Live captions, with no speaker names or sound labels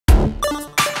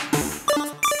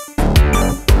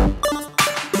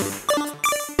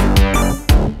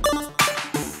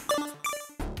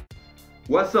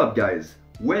What's up guys?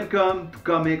 Welcome to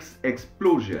Comics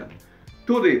Explosion.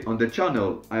 Today on the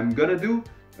channel I'm gonna do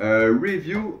a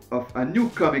review of a new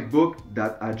comic book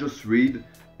that I just read.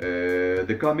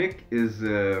 The comic is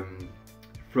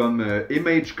from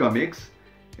Image Comics,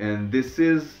 and this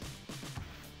is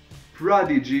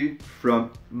Prodigy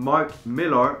from Mark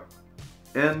Millar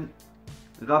and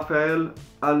RAFAEL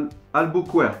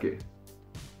ALBUQUERQUE.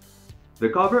 The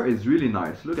cover is really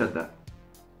nice, look at that.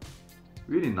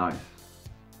 Really nice.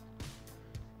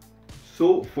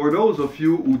 So for those of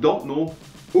you who don't know,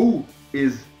 who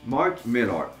is Mark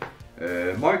Millar?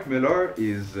 Mark Millar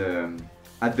is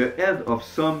at the head of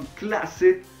some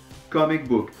classic comic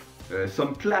book,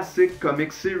 some classic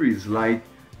comic series like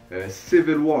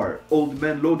Civil War, Old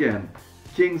Man Logan,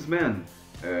 Kingsman.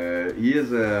 He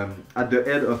is at the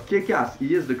head of Kick-Ass.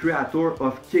 He is the creator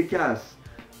of Kick-Ass.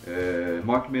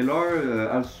 Mark Millar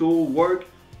also worked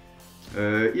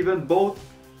even both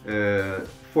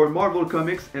for Marvel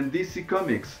Comics and DC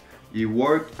Comics. He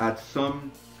worked at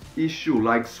some issue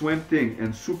like Swamp Thing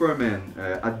and Superman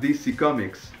at DC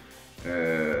Comics.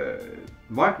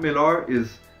 Mark Millar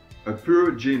is a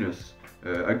pure genius,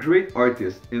 a great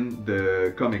artist in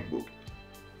the comic book.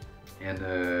 And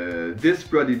this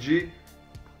Prodigy,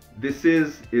 this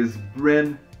is his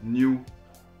brand new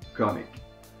comic.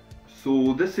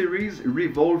 So the series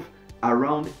revolves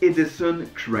around Edison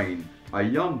Crane, a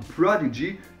young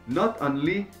prodigy, not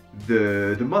only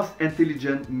the most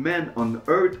intelligent man on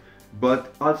earth,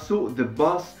 but also the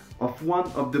boss of one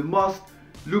of the most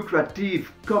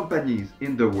lucrative companies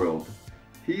in the world.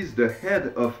 He's the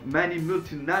head of many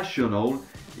multinationals.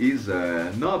 He's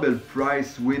a Nobel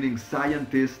Prize winning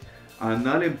scientist, an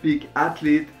Olympic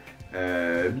athlete,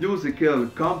 musical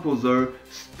composer,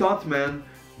 stuntman.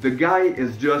 The guy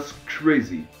is just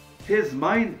crazy. His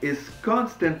mind is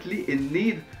constantly in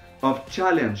need of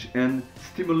challenge and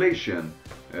stimulation.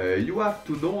 You have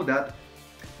to know that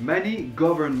many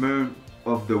governments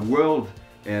of the world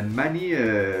and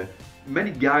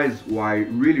many guys who are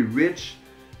really rich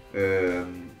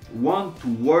want to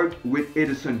work with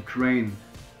Edison Crane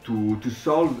to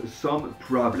solve some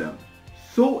problem.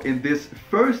 So in this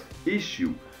first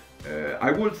issue,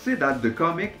 I would say that the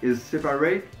comic is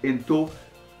separated into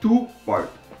two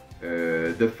parts.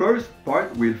 The first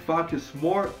part will focus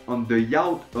more on the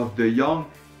youth of the young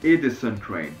Edison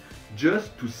Crane,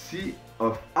 just to see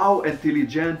of how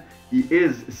intelligent he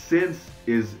is since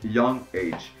his young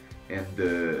age. And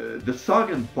the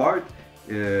second part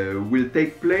will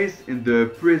take place in the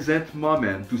present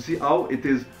moment to see how it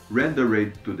is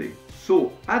rendered today.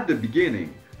 So at the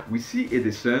beginning, we see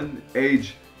Edison,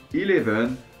 age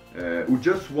 11, who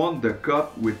just won the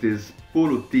cup with his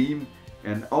polo team,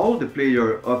 and all the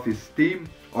players of his team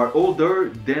are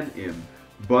older than him.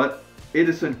 But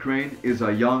Edison Crane is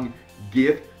a young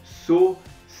gift, so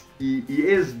he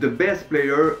is the best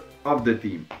player of the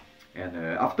team. And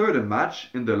after the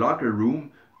match in the locker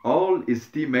room, all his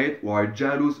teammates who are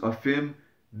jealous of him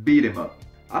beat him up.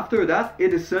 After that,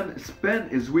 Edison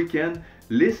spent his weekend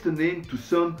listening to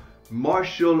some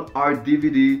martial art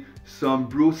DVD, some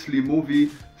Bruce Lee movie,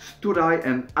 study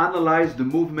and analyze the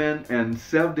movement and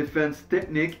self-defense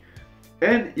technique,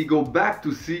 and he go back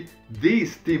to see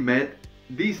these teammates,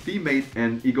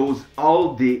 and he goes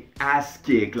all the ass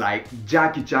kick like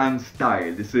Jackie Chan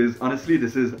style. This is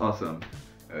awesome.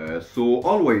 So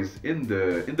always in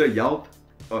the youth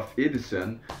of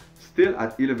Edison, still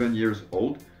at 11 years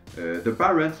old, the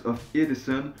parents of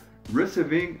Edison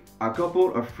receiving a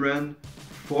couple of friends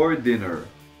for dinner,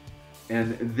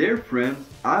 and their friends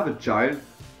have a child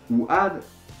who had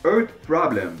heart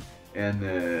problem, and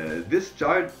this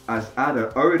child has had a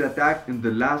heart attack in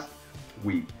the last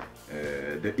week.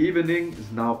 The evening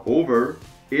is now over.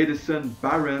 Edison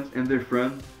parents and their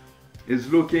friend is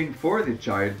looking for the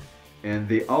child, and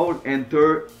they all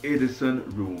enter Edison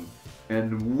room.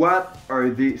 And what are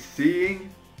they seeing?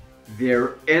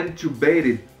 Their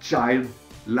intubated child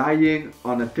lying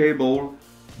on a table,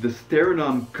 the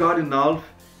sternum cut in half.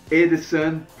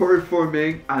 Edison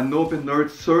performing an open heart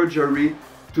surgery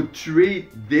to treat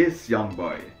this young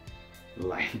boy.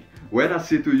 Like, when I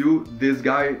say to you, this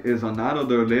guy is on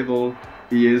another level,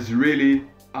 he is really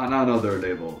on another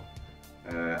level.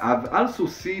 I've also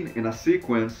seen in a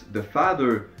sequence the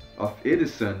father of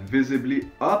Edison visibly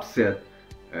upset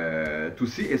to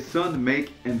see his son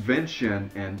make invention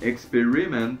and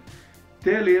experiment,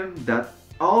 tell him that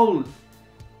all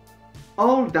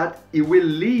that he will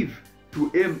leave to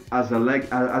him as a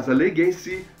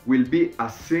legacy will be a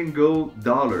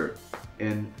 $1.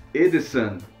 And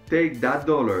Edison take that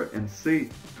dollar and say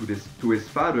to his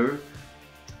father,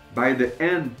 by the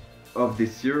end of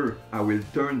this year, I will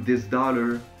turn this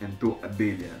dollar into $1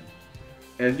 billion.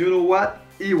 And you know what?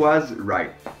 He was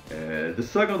right. The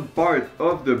second part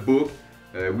of the book,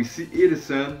 we see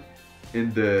Edison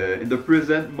in the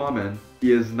present moment.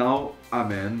 He is now a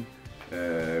man.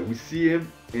 We see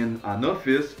him in an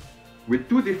office with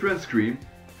two different screens,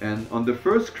 and on the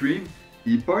first screen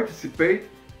he participates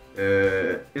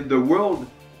in the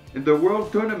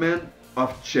world tournament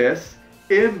of chess,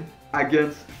 him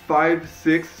against 5,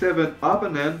 6, 7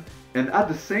 opponents, and at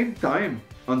the same time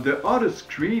on the other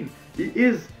screen he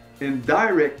is in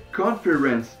direct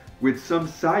conference with some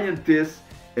scientists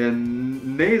and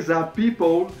NASA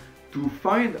people to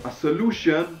find a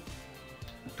solution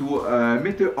to a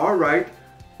meteorite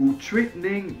who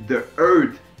threatening the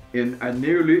Earth in a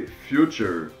nearly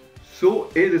future. So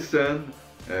Edison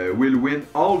will win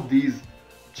all these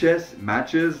chess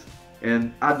matches,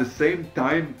 and at the same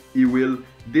time he will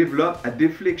develop a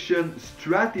deflection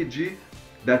strategy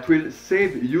that will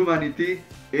save humanity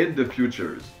in the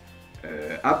futures.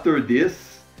 After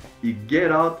this, he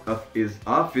get out of his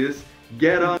office,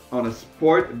 get on a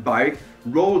sport bike,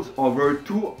 rolls over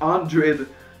 200,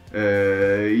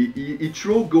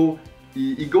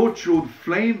 he go through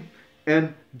flame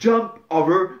and jump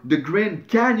over the Grand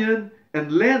Canyon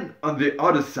and land on the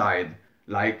other side.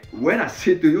 Like, when I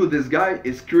say to you, this guy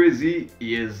is crazy,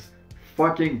 he is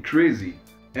fucking crazy.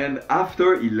 And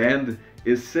after he land,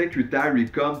 his secretary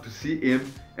come to see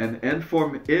him and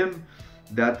inform him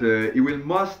that he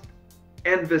must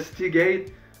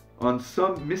investigate on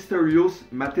some mysterious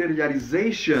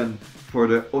materialization for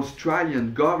the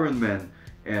Australian government,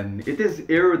 and it is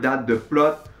here that the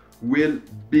plot will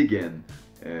begin.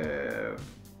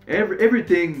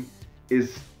 Everything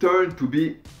is turned to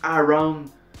be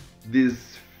around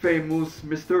this famous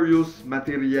mysterious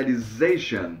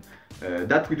materialization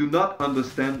that we do not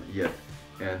understand yet,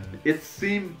 and it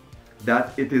seems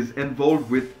that it is involved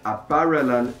with a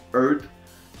parallel Earth,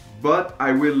 but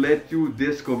I will let you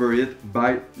discover it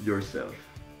by yourself.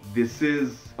 This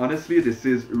is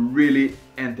really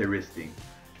interesting.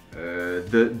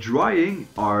 The drawings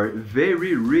are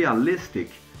very realistic,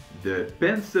 the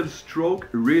pencil stroke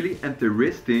really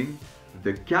interesting,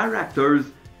 the characters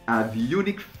have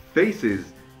unique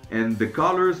faces, and the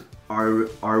colors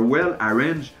are well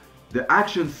arranged, the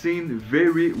action scene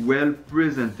very well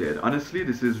presented. Honestly,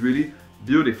 this is really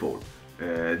beautiful.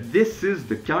 This is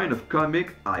the kind of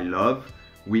comic I love.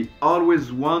 We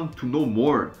always want to know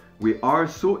more. We are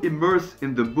so immersed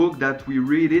in the book that we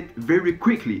read it very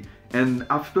quickly, and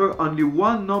after only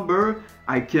one number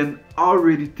I can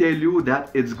already tell you that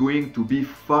it's going to be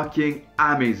fucking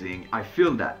amazing. I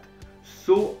feel that.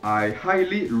 So I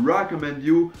highly recommend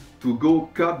you to go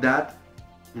cop that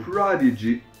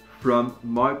Prodigy from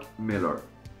Mark Millar,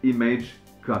 Image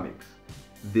Comics.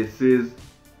 This is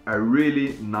a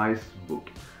really nice book.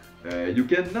 You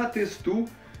can notice too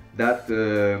that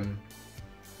the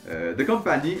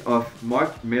company of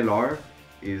Mark Millar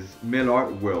is Millar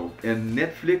World, and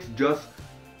Netflix just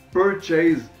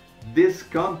purchased this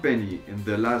company in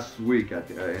the last week,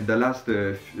 in the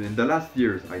last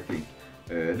years, I think.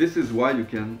 This is why you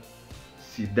can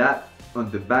see that on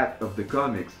the back of the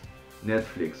comics,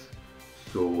 Netflix.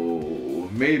 So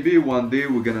maybe one day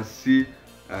we're gonna see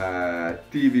a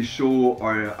TV show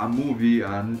or a movie,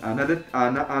 an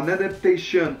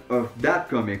adaptation of that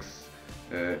comics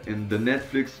in the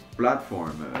Netflix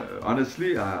platform.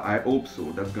 Honestly, I hope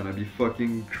so. That's gonna be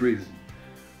fucking crazy.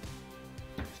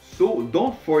 So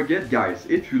don't forget, guys,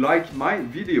 if you like my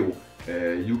video,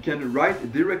 you can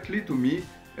write directly to me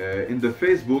in the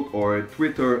Facebook or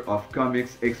Twitter of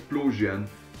ComicsExplosion.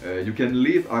 You can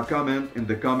leave a comment in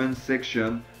the comment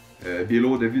section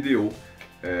below the video.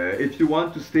 If you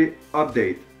want to stay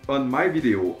updated on my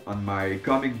video, on my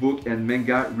comic book and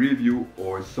manga review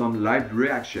or some live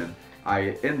reaction,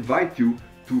 I invite you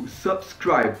to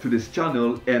subscribe to this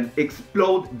channel and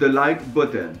explode the like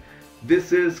button.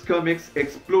 This is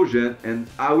ComicsExplosion, and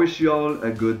I wish you all a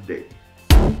good day.